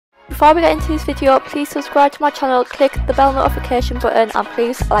Before we get into this video, please subscribe to my channel, click the bell notification button, and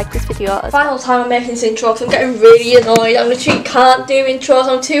please like this video. Final time I'm making this intro because I'm getting really annoyed. I literally can't do intros,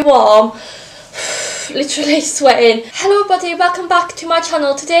 I'm too warm. Literally sweating. Hello everybody, welcome back to my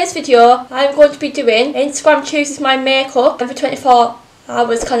channel. Today's video I'm going to be doing Instagram chooses my makeup for 24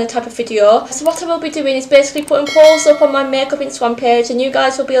 hours kind of type of video. So what I will be doing is basically putting polls up on my makeup Instagram page, and you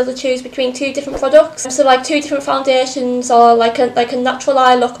guys will be able to choose between two different products. So like two different foundations, or like a natural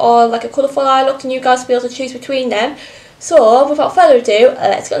eye look, or like a colourful eye look, and you guys will be able to choose between them. So without further ado,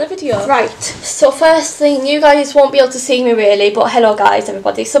 let's get on the video. Right, so first thing, you guys won't be able to see me really, but hello guys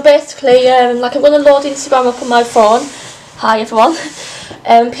everybody. So basically, like I'm going to load Instagram up on my phone. Hi everyone.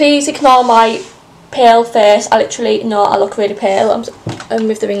 Please ignore my pale face. I look really pale. I'm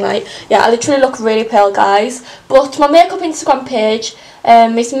with the ring light. Yeah, I literally look really pale guys. But my makeup Instagram page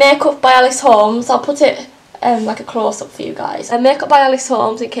is Makeup by Alice Holmes. I'll put it like a close up for you guys. Makeup by Alice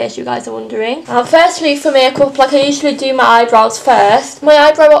Holmes, in case you guys are wondering. Firstly, for makeup, like I usually do my eyebrows first. My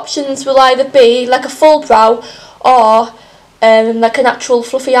eyebrow options will either be like a full brow or like a natural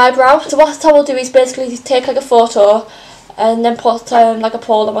fluffy eyebrow. So what I will do is basically just take like a photo and then put like a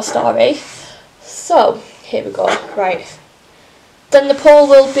poll on my story. So here we go. Right. Then the poll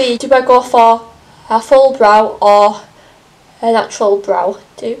will be: do I go for a full brow or a natural brow?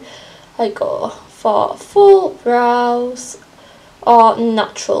 Do I go for full brows or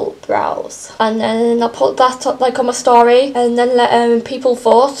natural brows? And then I'll put that up like on my story, and then let people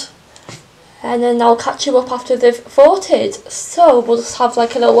vote, and then I'll catch you up after they've voted. So we'll just have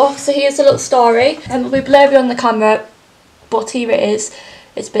like a little look. So here's a little story, and it'll be blurry on the camera, but here it is.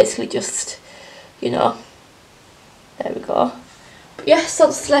 It's basically just, you know, there we go. But yes, I'll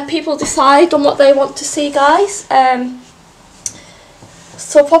just let people decide on what they want to see guys.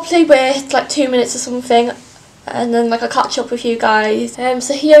 So probably wait like 2 minutes or something, and then like I'll catch up with you guys.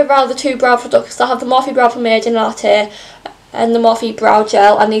 So here are the two brow products. I have the Morphe Brow Pomade in Latte and the Morphe Brow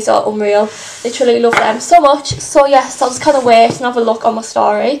Gel, and these are unreal. Literally love them so much. So yes, I'll just kind of wait and have a look on my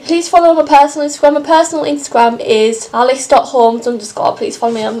story. Please follow my personal Instagram. My personal Instagram is alice.holmes_. Please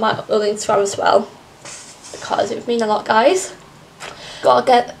follow me on my other Instagram as well, because it would mean a lot guys. Gotta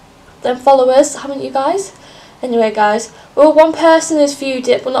get them followers, haven't you guys? Anyway guys, well, one person has viewed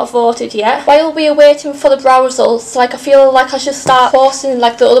it but not voted yet. While we are waiting for the brow results, like I feel like I should start posting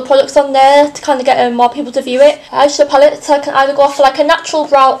like the other products on there to kind of get more people to view it. Eyeshadow palette, so I can either go for like a natural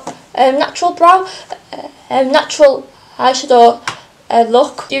eyeshadow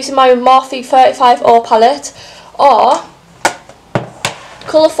look using my Morphe 35O palette, or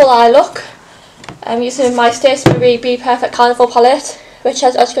colourful eye look using my Stacey Marie Be Perfect Carnival palette, which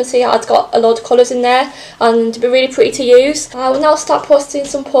as you can see has got a load of colours in there and it'll be really pretty to use. I will now start posting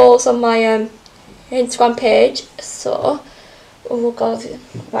some polls on my Instagram page. So, oh god,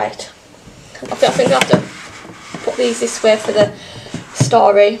 right, I think I have to put these this way for the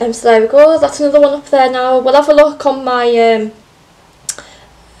story. So there we go, that's another one up there now. We'll have a look on my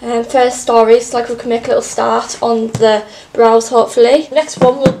first stories, like we can make a little start on the brows hopefully. Next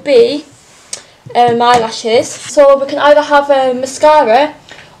one will be eyelashes. So we can either have mascara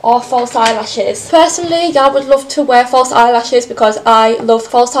or false eyelashes. Personally, I would love to wear false eyelashes because I love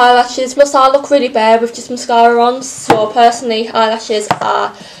false eyelashes. Plus I look really bare with just mascara on, so personally eyelashes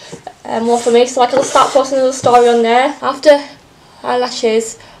are more for me. So I can start posting a little story on there. After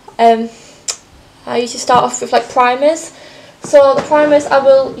eyelashes, I usually start off with like primers. So the primers I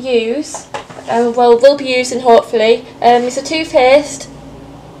will use, will be using hopefully, it's a Too Faced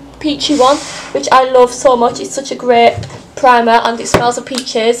peachy one, which I love so much. It's such a great primer and it smells of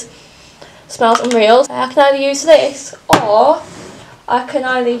peaches. Smells unreal. I can either use this, or I can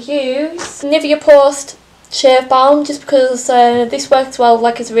either use Nivea Post Shave Balm, just because this works well,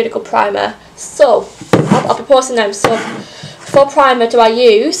 like it's a really good primer. So I'll be posting them. So for primer, do I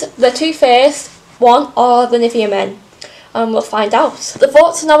use the Too Faced one or the Nivea Men? And we'll find out. The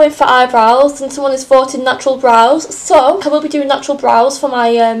votes are now in for eyebrows, and someone has voted natural brows, so I will be doing natural brows for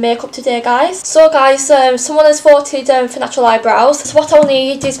my makeup today guys. So guys, someone has voted for natural eyebrows, so what I'll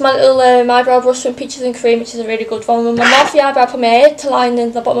need is my little eyebrow brush from Peaches and Cream, which is a really good one, and my Morphe eyebrow pomade to line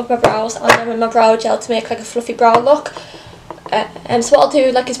in the bottom of my brows, and then with my brow gel to make like a fluffy brow look. So what I'll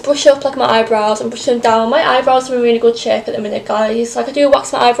do like is brush up like my eyebrows and brush them down. My eyebrows are in really good shape at the minute guys. Like I do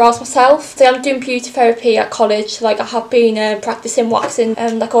wax my eyebrows myself. So I'm doing beauty therapy at college. Like I have been practicing waxing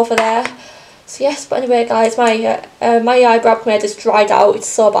like over there. So yes, but anyway guys, my eyebrow pomade is dried out. It's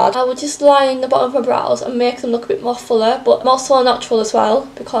so bad. I will just line the bottom of my brows and make them look a bit more fuller, but I'm also natural as well,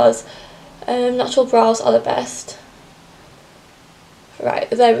 because natural brows are the best. Right,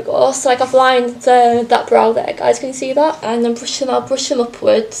 there we go. So like I've lined that brow there, guys, can you see that? And then I'll brush them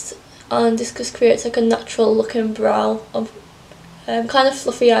upwards and this just creates like a natural looking brow, kind of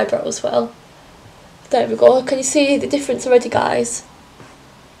fluffy eyebrow as well. There we go. Can you see the difference already, guys?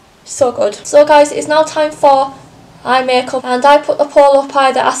 So good. So guys, it's now time for eye makeup, and I put a poll up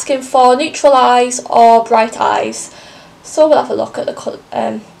either asking for neutral eyes or bright eyes. So we'll have a look at the colour.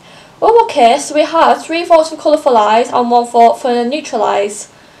 Oh, okay, so we have 3 votes for colourful eyes and 1 vote for neutral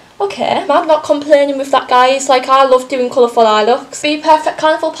eyes. Okay, I'm not complaining with that, guys. Like, I love doing colourful eye looks. Be perfect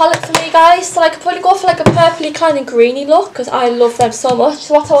colourful palette for me, guys. So like, I'll probably go for like a purpley kind of greeny look because I love them so much.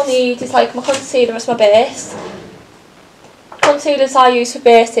 So what I'll need is like my concealer as my base. Concealers I use for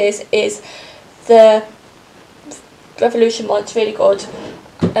bases is the Revolution one. It's really good.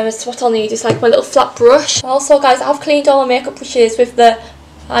 So what I'll need is like my little flat brush. Also, guys, I've cleaned all my makeup brushes with the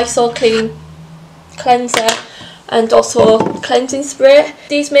ISO Clean cleanser and also cleansing spray.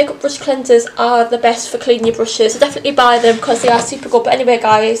 These makeup brush cleansers are the best for cleaning your brushes, so definitely buy them because they are super good. But anyway,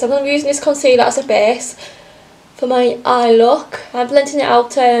 guys, I'm going to be using this concealer as a base for my eye look. I'm blending it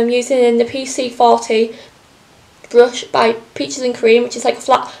out using the PC40 brush by Peaches and Cream, which is like a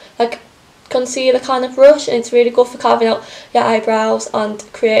flat like concealer kind of brush, and it's really good for carving out your eyebrows and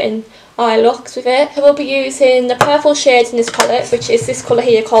creating eye looks with it. I will be using the purple shade in this palette, which is this colour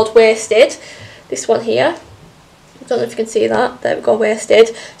here called Wasted. This one here. I don't know if you can see that. There we go,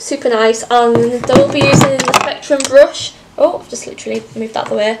 Wasted. Super nice. And I will be using the Spectrum brush. Oh, I've just literally moved that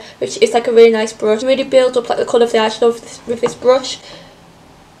the way. Which is like a really nice brush. Really build up like the colour of the eyeshadow with this brush.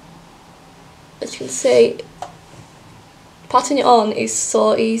 As you can see, patting it on is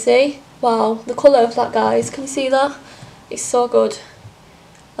so easy. Wow, the colour of that, guys. Can you see that? It's so good.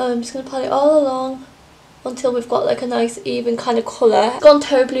 I'm just going to pat it all along until we've got like a nice even kind of colour. It's gone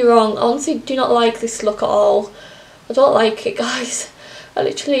terribly wrong. I honestly do not like this look at all. I don't like it, guys. I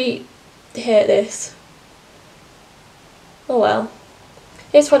literally hate this. Oh well.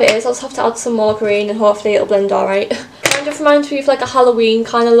 Here's what it is. I'll just have to add some more green and hopefully it'll blend alright. Kind of reminds me of like a Halloween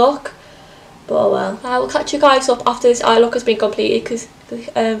kind of look. But oh well. I will catch you guys up after this eye look has been completed because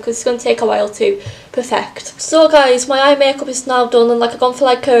it's going to take a while to perfect. So guys, my eye makeup is now done, and like I've gone for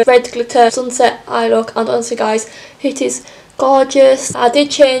like a red glitter sunset eye look, and honestly guys, it is gorgeous. I did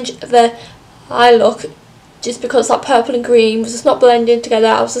change the eye look just because that purple and green was just not blending together.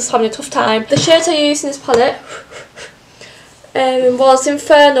 I was just having a tough time. The shades I used in this palette was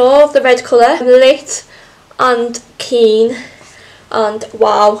Inferno, the red colour, Lit and Keen, and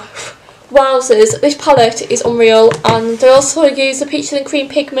wow. Wowzers, this palette is unreal. And I also use the Peaches and Cream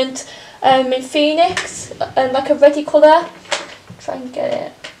pigment in Phoenix, and like a reddy colour. Try and get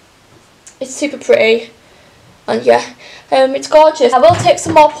it. It's super pretty, and yeah, it's gorgeous. I will take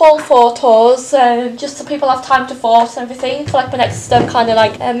some more poll photos just so people have time to vote and everything for like my next kind of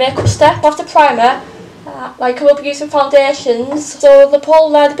like makeup step. After primer, like I will be using foundations. So the poll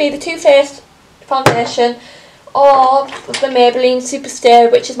will either be the Too Faced foundation or the Maybelline Superstay,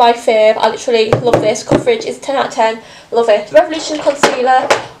 which is my fave. I literally love this. Coverage is 10 out of 10. Love it. Revolution concealer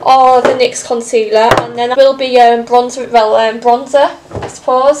or the NYX concealer, and then I will be bronzer, I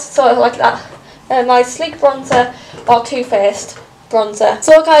suppose. So like that, my sleek bronzer or Too Faced bronzer.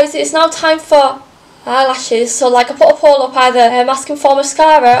 So guys, it's now time for eyelashes. So like I put a poll up either asking for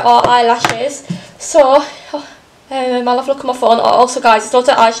mascara or eyelashes. So I'll have a look at my phone. Also guys, there's lots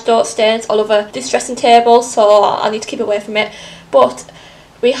of eyeshadow stains all over this dressing table, so I need to keep away from it. But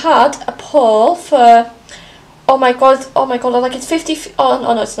we had a poll for, oh my god, like it's 50, oh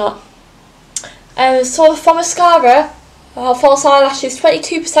no it's not. So for mascara, false eyelashes,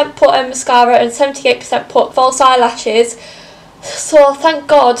 22% put mascara and 78% put false eyelashes. So thank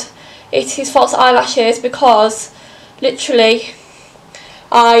god it is false eyelashes, because literally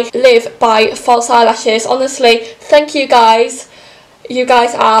I live by false eyelashes. Honestly, thank you guys. You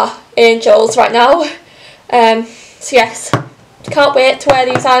guys are angels right now. So yes, can't wait to wear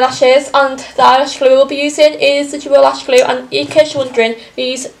these eyelashes. And the eyelash glue we'll be using is the Duo Lash Glue. And in case you're wondering,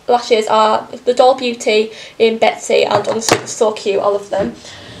 these lashes are the Doll Beauty in Betsy, and honestly they're so cute. I love them.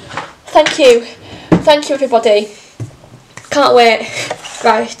 Thank you everybody. Can't wait.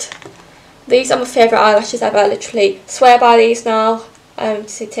 Right, these are my favourite eyelashes ever. Literally swear by these now.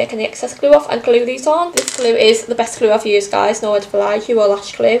 To take any excess glue off and glue these on. This glue is the best glue I've used, guys, no word for lie. Duo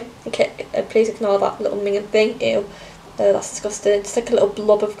Lash Glue. Okay, please ignore that little minging thing. Ew, that's disgusting. It's like a little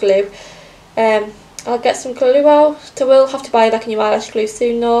blob of glue. I'll get some glue out. I will have to buy like a new eyelash glue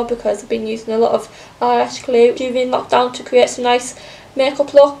soon though, because I've been using a lot of eyelash glue during lockdown to create some nice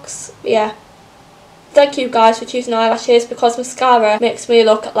makeup looks. Yeah. Thank you guys for choosing eyelashes, because mascara makes me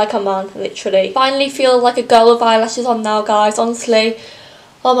look like a man, literally. Finally feel like a girl with eyelashes on now, guys, honestly.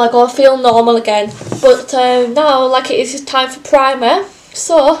 Oh my god, I feel normal again. But now, like, it is time for primer.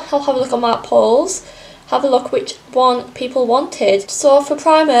 So I'll have a look at my polls, have a look which one people wanted. So for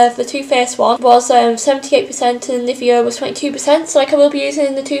primer, the Too Faced one was 78% and Nivea was 22%, so like I will be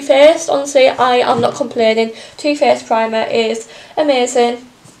using the Too Faced. Honestly, I am not complaining. Too Faced primer is amazing.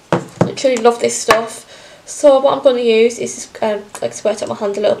 Literally love this stuff. So what I'm going to use is like squirt up my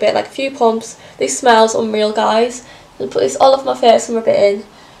hand a little bit, like a few pumps. This smells unreal, guys. I'm going to put this all over my face and rub it in.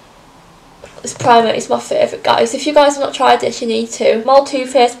 This primer is my favourite, guys. If you guys have not tried this, you need to. All Too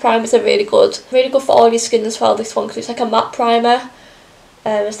Faced primers are really good. Really good for oily skin as well, this one, because it's like a matte primer.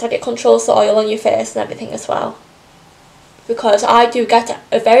 So it controls the oil on your face and everything as well. Because I do get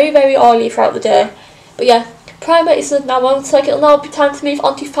very, very oily throughout the day. But yeah, primer is now on, so like it'll now be time to move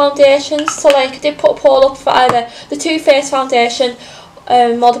on to foundations. So like I did put a poll up for either the Too Faced foundation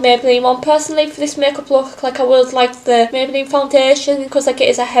or the Maybelline one. Personally, for this makeup look, like I would like the Maybelline foundation because like it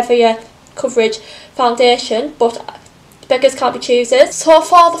is a heavier coverage foundation, but beggars can't be choosers. So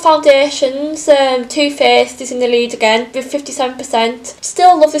for the foundations, Too Faced is in the lead again with 57%.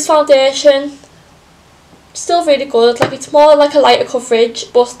 Still love this foundation. Still really good. Like it's more like a lighter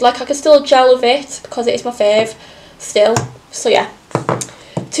coverage, but like I can still gel with it because it is my fave still. So yeah,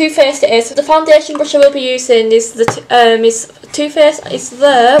 Too Faced it is. The foundation brush I will be using is the Too Faced. It's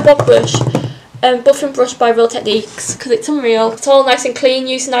the Bob brush. Buffing brush by Real Techniques because it's unreal. It's all nice and clean,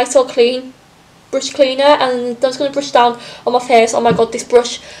 using ISO clean brush cleaner, and I'm just going to brush down on my face. Oh my god, this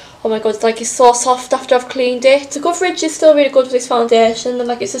brush, oh my god, it's so soft after I've cleaned it. The coverage is still really good with this foundation, and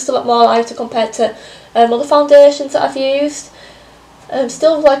like it's just a lot more lighter compared to other foundations that I've used.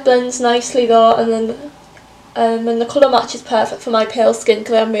 Still like blends nicely though, and the colour match is perfect for my pale skin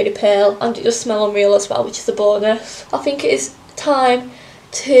because I'm really pale, and it does smell unreal as well, which is a bonus. I think it is time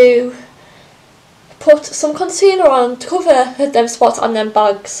to put some concealer on to cover them spots and them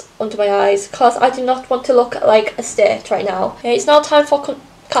bags under my eyes because I do not want to look like a state right now. It's now time for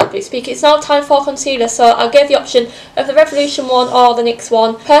it's now time for concealer, so I'll give the option of the Revolution one or the NYX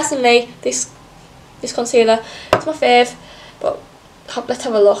one. Personally, this concealer is my fave, but let's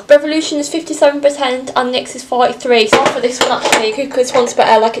have a look. Revolution is 57% and NYX is 43%. So for this one actually, because this one's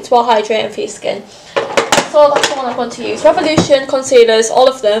better, like it's more hydrating for your skin. So that's the one I'm going to use. Revolution concealers, all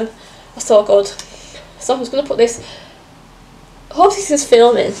of them are so good. So I'm just going to put this. I hope this is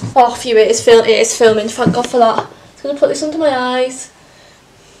filming. Oh, phew, it is filming. Thank God for that. I'm going to put this under my eyes,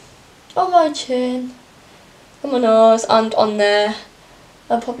 on my chin, on my nose, and on there.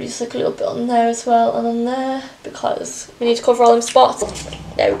 And probably just like a little bit on there as well, and on there, because we need to cover all them spots.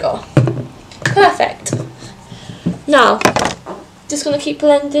 There we go. Perfect. Now, just going to keep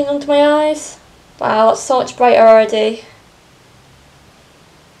blending under my eyes. Wow, that's so much brighter already.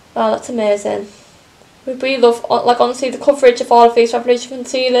 Wow, that's amazing. We really love, like honestly, the coverage of all of these Revolution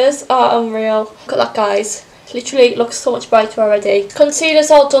concealers are unreal. Look at that, guys. Literally looks so much brighter already.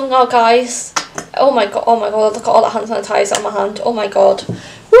 Concealer's all done now, guys. Oh my god, look at all that hand sanitizer on my hand. Oh my god.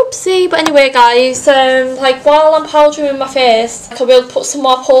 Whoopsie. But anyway, guys, like while I'm powdering my face, I will put some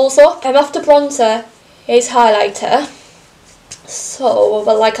more pulls up. After bronzer is highlighter. So,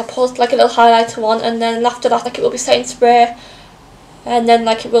 well, like I put like a little highlighter on, and then after that, like it will be setting spray, and then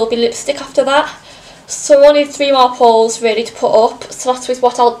like it will be lipstick after that. So only 3 more pulls really to put up, so that's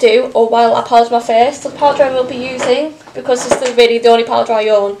what I'll do or while I powder my face. The powder I will be using, because this is really the only powder I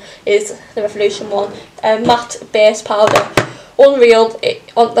own, is the Revolution one, matte base powder. Unreal,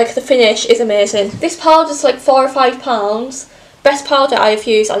 like the finish is amazing. This powder is like £4 or £5, best powder I've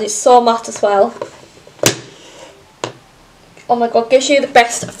used, and it's so matte as well. Oh my god, gives you the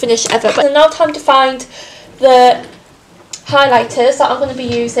best finish ever. But now time to find the highlighters that I'm going to be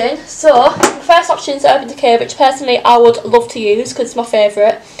using. So the first option is Urban Decay, which personally I would love to use because it's my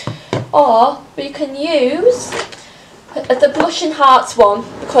favourite. Or we can use the Blushing Hearts one,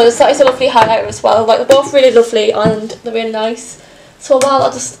 because that is a lovely highlighter as well. Like, they're both really lovely and they're really nice. So while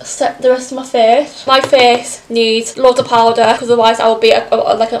I'll just set the rest of my face needs loads of powder, because otherwise I will be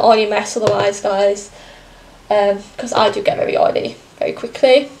like an oily mess otherwise, guys. Because I do get very oily very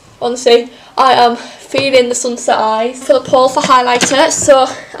quickly. Honestly, I am feeling the sunset eyes. For the pole for highlighter, so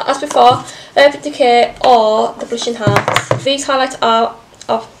as before, Urban Decay or the Blushing Hearts. These highlighters are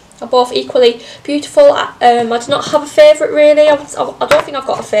both equally beautiful. I do not have a favourite really. I don't think I've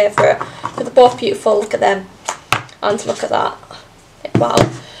got a favourite, but they're both beautiful. Look at them, and look at that. Wow.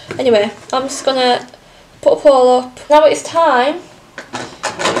 Anyway, I'm just gonna put a pole up. Now it's time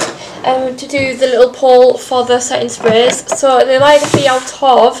to do the little pole for the setting sprays. So they'll either be out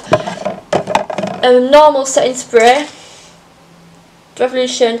of normal setting spray,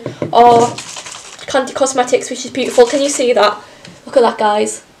 Revolution, or Candy Cosmetics, which is beautiful. Can you see that? Look at that,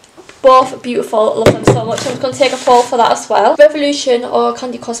 guys. Both beautiful, I love them so much. I'm just going to take a poll for that as well. Revolution or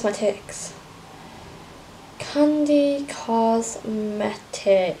Candy Cosmetics? Candy Cosmetics.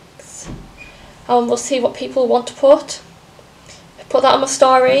 And we'll see what people want to put. Put that on my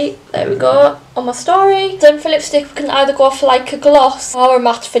story. There we go, on my story. Then for lipstick, we can either go for like a gloss or a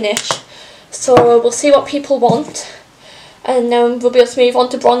matte finish. So we'll see what people want. And then we'll be able to move on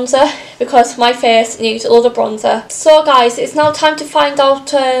to bronzer, because my face needs a lot of bronzer. So guys, it's now time to find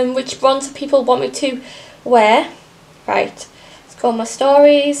out which bronzer people want me to wear. Right, let's go on my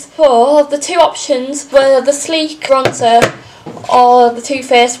stories. So the two options were the sleek bronzer or the Too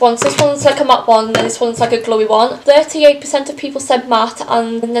Faced one. So this one's like a matte one and then this one's like a glowy one. 38% of people said matte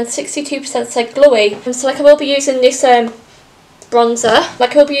and then 62% said glowy. And so like I will be using this bronzer.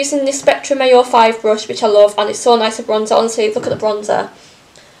 Like I will be using this Spectrum AO5 brush, which I love, and it's so nice a bronzer. Honestly, look at the bronzer.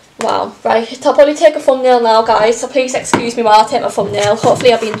 Wow. Right, I'll probably take a thumbnail now, guys, so please excuse me while I take my thumbnail.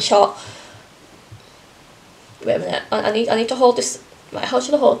 Hopefully I'll be in shot. Wait a minute, I need to hold this. Right, how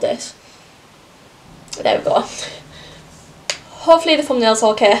should I hold this? There we go. Hopefully the thumbnail's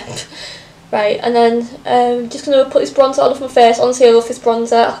okay. Right, and then just going to put this bronzer all over my face. Honestly, I love this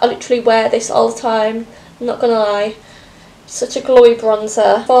bronzer. I literally wear this all the time, I'm not going to lie. Such a glowy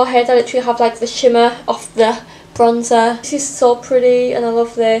bronzer. Forehead, I literally have like the shimmer off the bronzer. This is so pretty and I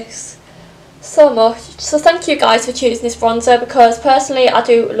love this so much. So thank you guys for choosing this bronzer, because personally I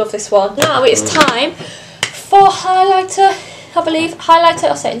do love this one. Now it's time for highlighter, I believe. Highlighter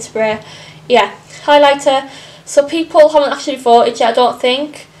or setting spray? Yeah, highlighter. So people haven't actually voted yet, I don't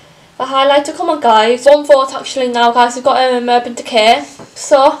think. For highlighter, come on guys. One vote actually now, guys. We've got Urban Decay.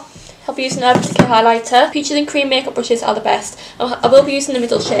 So I'll be using Urban Decay highlighter. Peaches and cream makeup brushes are the best. I will be using the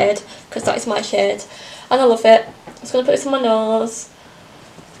middle shade, because that is my shade. And I love it. I'm just going to put this on my nose.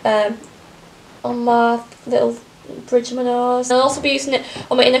 On my little bridge of my nose. And I'll also be using it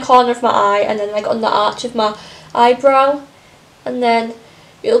on my inner corner of my eye, and then like on the arch of my eyebrow. And then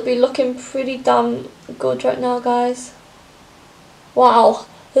it'll be looking pretty damn good right now, guys. Wow.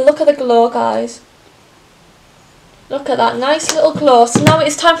 Look at the glow, guys. Look at that nice little glow. So now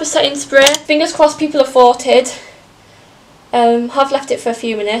it's time for setting spray. Fingers crossed people have voted. Have left it for a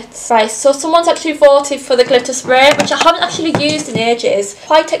few minutes. Right, so someone's actually voted for the glitter spray, which I haven't actually used in ages.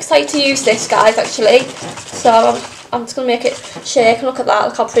 Quite excited to use this, guys, actually. So I'm just going to make it shake, and look at that,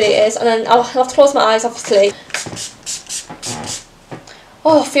 look how pretty it is. And then I'll have to close my eyes, obviously.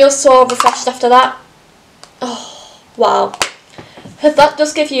 Oh, feels so refreshed after that. Oh, wow. That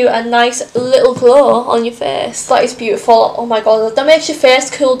does give you a nice little glow on your face. That is beautiful. Oh my god, that makes your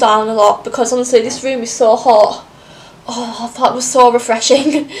face cool down a lot, because honestly this room is so hot. Oh, that was so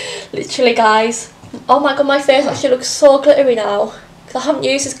refreshing. Literally, guys. Oh my god, my face actually looks so glittery now, because I haven't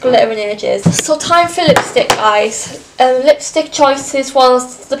used this glitter in ages. So time for lipstick, guys. Lipstick choices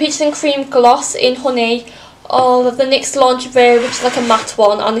was the Peaches and Cream Gloss in Honey, or the NYX Lingerie, which is like a matte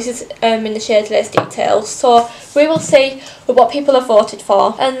one, and this is in the shade Lace Details. So we will see what people have voted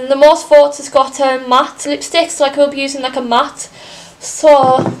for. And the most votes has got matte lipstick, so like I will be using like a matte.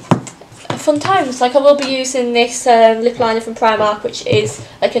 So fun times. Like I will be using this lip liner from Primark, which is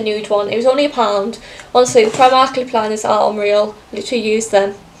like a nude one. It was only £1. Honestly, the Primark lip liners are unreal. Literally use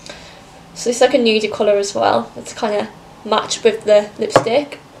them. So it's like a nudie colour as well. It's kind of matched with the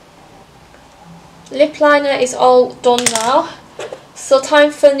lipstick. Lip liner is all done now. So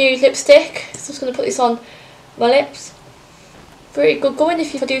time for nude lipstick. So I'm just going to put this on my lips. Pretty good going,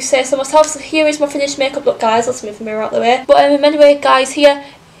 if I do say so myself. So here is my finished makeup look, guys. Let's move the mirror out of the way. But anyway, guys,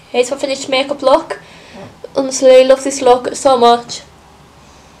 here's my finished makeup look. Honestly, love this look so much.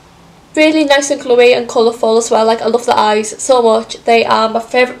 Really nice and glowy and colourful as well. Like I love the eyes so much. They are my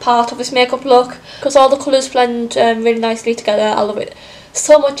favourite part of this makeup look, because all the colours blend really nicely together. I love it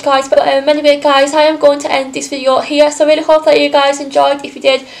so much, guys. But anyway, guys, I am going to end this video here. So I really hope that you guys enjoyed. If you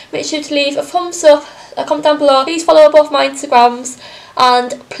did, make sure to leave a thumbs up, a comment down below. Please follow both my Instagrams,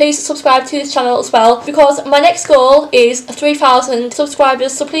 and please subscribe to this channel as well, because my next goal is 3,000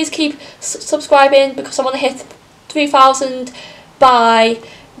 subscribers. So please keep subscribing, because I want to hit 3,000 by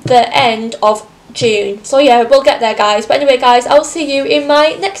the end of June. So yeah, we'll get there, guys. But anyway, guys, I'll see you in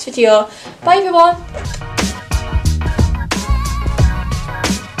my next video. Bye everyone.